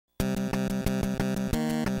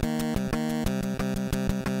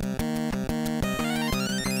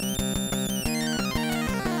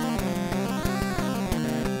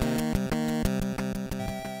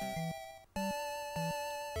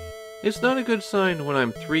It's not a good sign when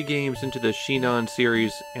I'm 3 games into the Shinan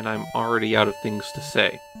series and I'm already out of things to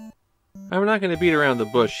say. I'm not going to beat around the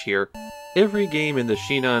bush here. Every game in the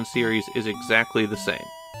Shinan series is exactly the same.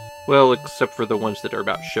 Well, except for the ones that are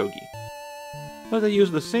about shogi. But they use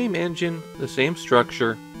the same engine, the same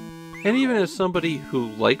structure, and even as somebody who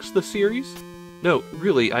likes the series, no,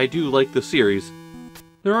 really, I do like the series,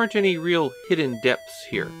 there aren't any real hidden depths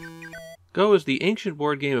here. Go is the ancient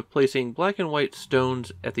board game of placing black and white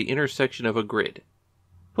stones at the intersection of a grid.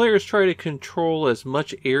 Players try to control as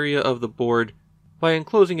much area of the board by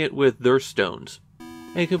enclosing it with their stones,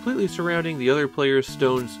 and completely surrounding the other player's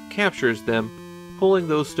stones captures them, pulling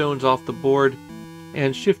those stones off the board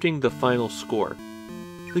and shifting the final score.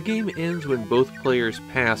 The game ends when both players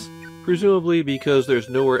pass, presumably because there's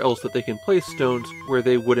nowhere else that they can place stones where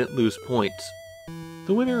they wouldn't lose points.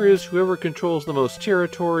 The winner is whoever controls the most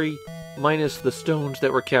territory, minus the stones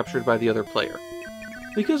that were captured by the other player.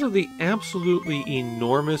 Because of the absolutely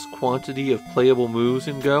enormous quantity of playable moves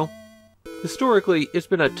in Go, historically it's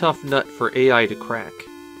been a tough nut for AI to crack.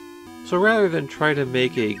 So rather than try to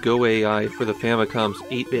make a Go AI for the Famicom's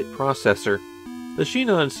 8-bit processor, the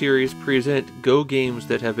Shinan series present Go games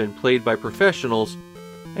that have been played by professionals,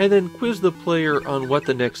 and then quiz the player on what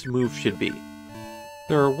the next move should be.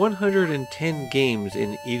 There are 110 games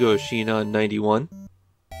in囲碁指南 91,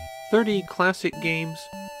 30 classic games,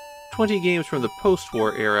 20 games from the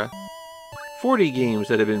post-war era, 40 games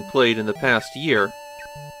that have been played in the past year,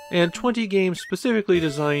 and 20 games specifically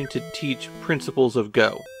designed to teach principles of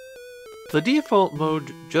Go. The default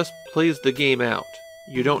mode just plays the game out.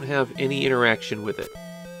 You don't have any interaction with it.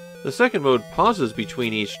 The second mode pauses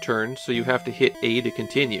between each turn, so you have to hit A to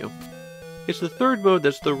continue. It's the third mode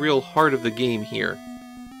that's the real heart of the game here.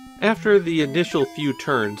 After the initial few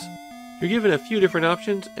turns, you're given a few different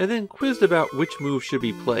options and then quizzed about which move should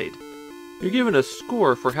be played. You're given a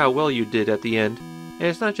score for how well you did at the end, and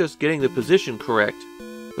it's not just getting the position correct.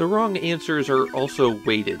 The wrong answers are also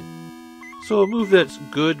weighted. So a move that's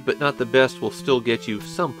good but not the best will still get you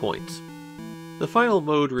some points. The final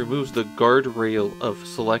mode removes the guardrail of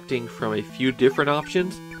selecting from a few different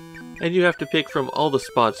options, and you have to pick from all the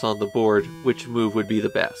spots on the board which move would be the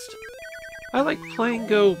best. I like playing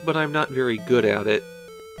Go, but I'm not very good at it.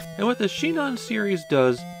 And what the Shinan series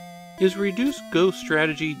does is reduce Go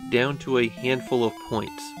strategy down to a handful of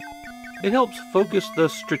points. It helps focus the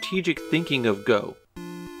strategic thinking of Go.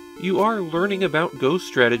 You are learning about Go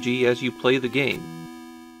strategy as you play the game.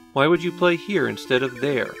 Why would you play here instead of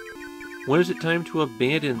there? When is it time to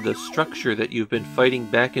abandon the structure that you've been fighting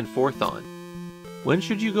back and forth on? When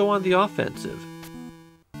should you go on the offensive?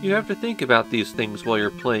 You have to think about these things while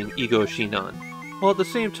you're playing囲碁指南, while at the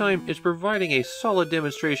same time it's providing a solid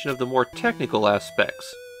demonstration of the more technical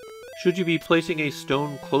aspects. Should you be placing a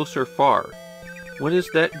stone close or far? When is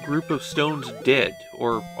that group of stones dead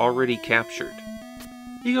or already captured?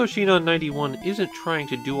囲碁指南 91 isn't trying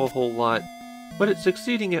to do a whole lot, but it's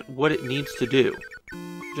succeeding at what it needs to do.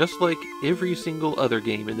 Just like every single other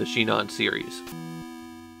game in the Shinan series.